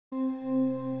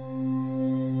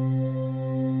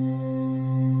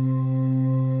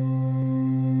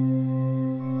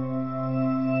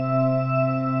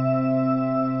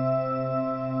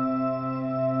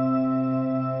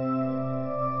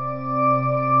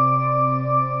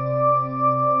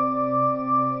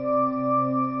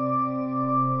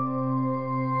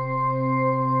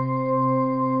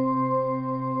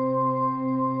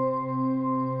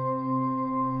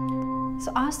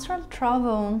astral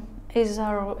travel is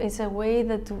a way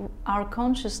that our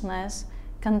consciousness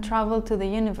can travel to the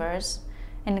universe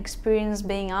and experience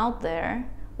being out there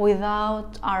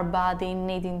without our body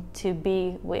needing to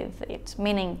be with it.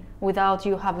 Meaning, without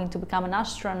you having to become an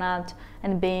astronaut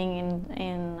and being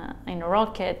in a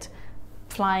rocket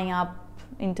flying up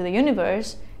into the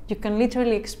universe, you can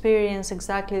literally experience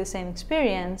exactly the same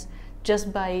experience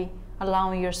just by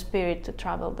allowing your spirit to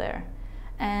travel there.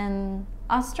 And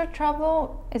astral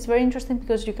travel is very interesting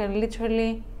because you can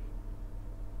literally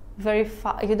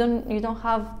you don't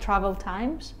have travel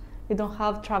times, you don't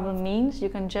have travel means, you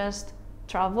can just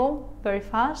travel very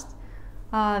fast.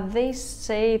 They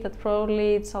say that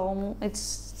probably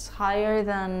it's higher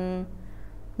than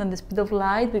the speed of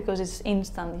light because it's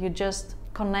instant. You just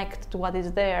connect to what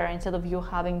is there instead of you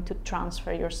having to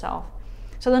transfer yourself.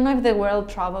 So I don't know if the word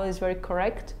travel is very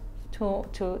correct to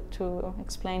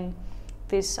explain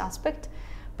this aspect,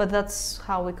 but that's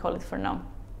how we call it for now.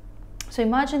 So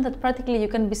imagine that practically you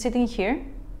can be sitting here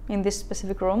in this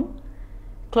specific room,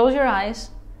 close your eyes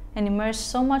and immerse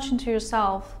so much into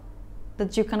yourself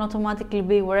that you can automatically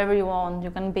be wherever you want.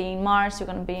 You can be in Mars, you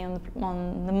can be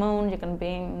on the moon, you can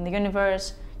be in the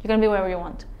universe, you can be wherever you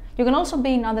want. You can also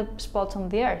be in other spots on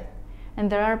the earth. And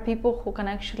there are people who can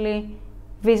actually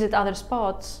visit other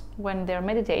spots when they're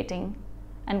meditating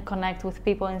and connect with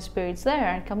people and spirits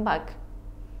there and come back.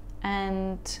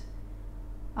 And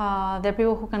there are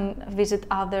people who can visit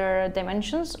other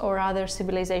dimensions or other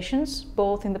civilizations,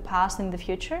 both in the past and in the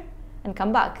future, and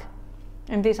come back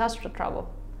in this astral travel.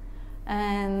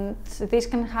 And this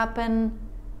can happen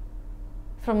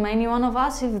from any one of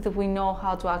us if we know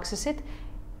how to access it.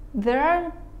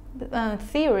 There are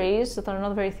theories that are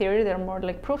not very theory, they're more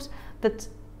like proofs that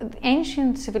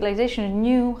ancient civilizations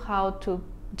knew how to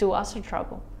do astral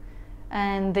travel.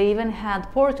 And they even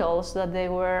had portals that they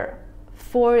were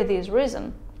for this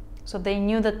reason. So they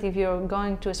knew that if you're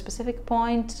going to a specific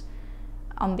point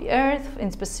on the earth,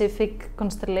 in specific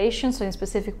constellations, so in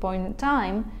specific point in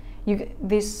time, they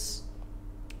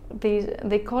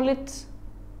call it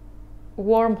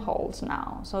wormholes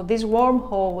now. So this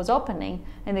wormhole was opening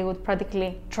and they would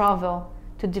practically travel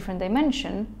to different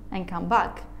dimension and come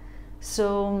back.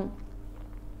 So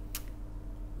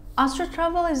astral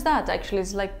travel is that actually.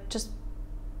 It's like just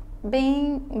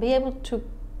be able to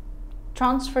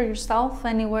transfer yourself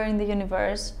anywhere in the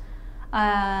universe,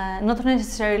 not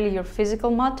necessarily your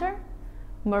physical matter,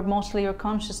 but mostly your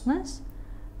consciousness,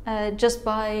 just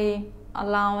by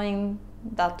allowing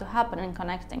that to happen and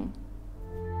connecting.